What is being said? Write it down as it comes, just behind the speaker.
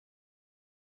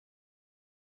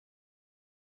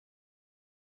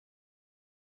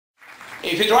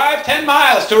If you drive 10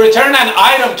 miles to return an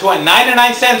item to a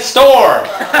 99-cent store,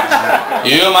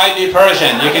 you might be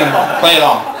Persian. You can play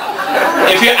along.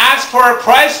 If you ask for a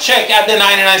price check at the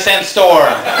 99-cent store,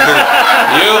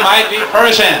 you might be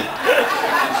Persian.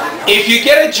 If you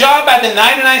get a job at the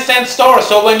 99-cent store,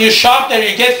 so when you shop there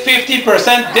you get 50%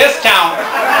 discount,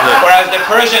 whereas the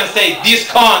Persians say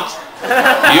discount,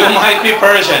 you might be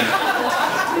Persian.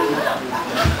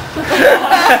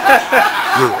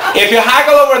 If you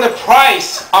haggle over the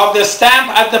price of the stamp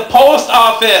at the post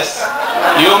office,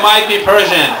 you might be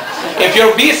Persian. If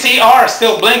your VCR is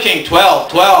still blinking 12,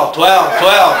 12, 12, 12,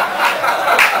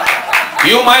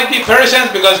 you might be Persians,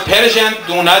 because Persians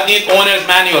do not need owner's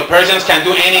manual. Persians can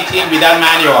do anything without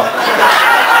manual.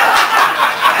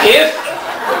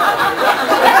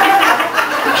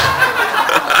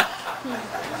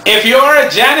 If you're a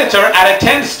janitor at a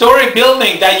 10-story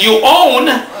building that you own,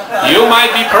 you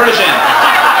might be Persian.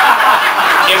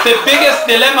 If the biggest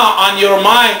dilemma on your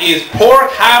mind is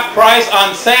pork half price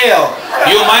on sale,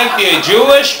 you might be a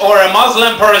Jewish or a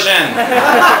Muslim Persian.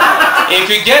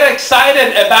 If you get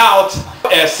excited about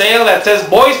a sale that says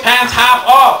boys pants half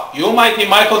off, you might be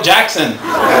Michael Jackson.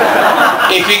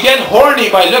 If you get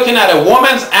horny by looking at a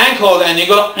woman's ankle and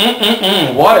you go,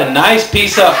 what a nice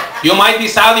piece of, you might be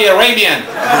Saudi Arabian.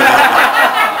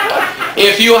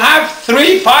 If you have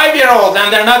 3 5-year-olds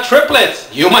and they're not triplets,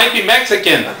 you might be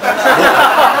Mexican.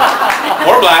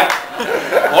 Or black.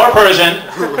 Or Persian.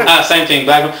 Same thing,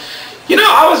 black. You know,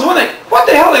 I was wondering, what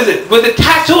the hell is it with the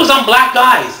tattoos on black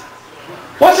guys?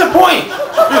 What's the point?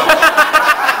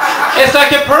 It's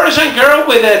like a Persian girl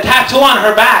with a tattoo on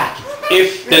her back.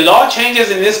 If the law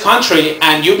changes in this country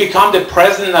and you become the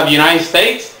president of the United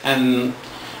States, and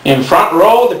in front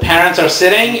row the parents are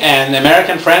sitting and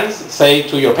American friends say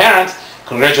to your parents,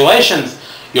 congratulations,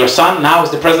 your son now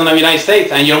is the president of the United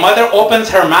States, and your mother opens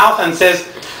her mouth and says,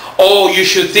 oh, you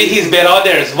should see his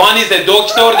brothers. One is a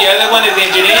doctor, the other one is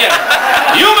engineer.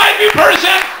 You might be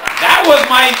Persian. That was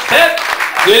my set.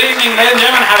 Good evening, ladies and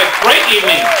gentlemen. Have a great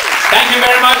evening. Thank you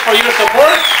very much for your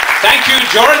support. Thank you,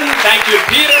 Jordan. Thank you,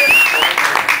 Peter.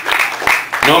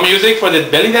 No music for the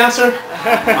belly dancer?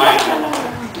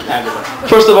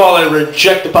 First of all, I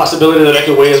reject the possibility that I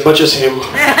could weigh as much as him.